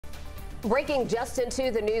Breaking just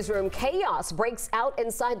into the newsroom, chaos breaks out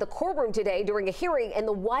inside the courtroom today during a hearing in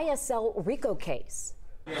the YSL RICO case.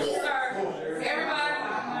 Sir, everybody,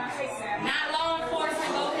 not law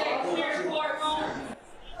enforcement, go ahead, clear the courtroom.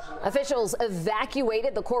 Officials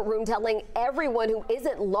evacuated the courtroom, telling everyone who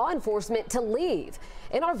isn't law enforcement to leave.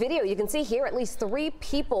 In our video, you can see here at least 3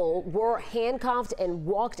 people were handcuffed and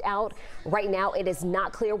walked out. Right now, it is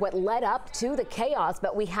not clear what led up to the chaos,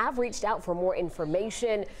 but we have reached out for more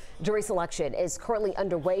information. Jury selection is currently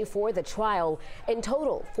underway for the trial. In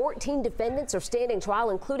total, 14 defendants are standing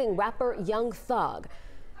trial, including rapper Young Thug.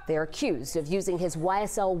 They're accused of using his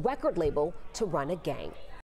YSL record label to run a gang.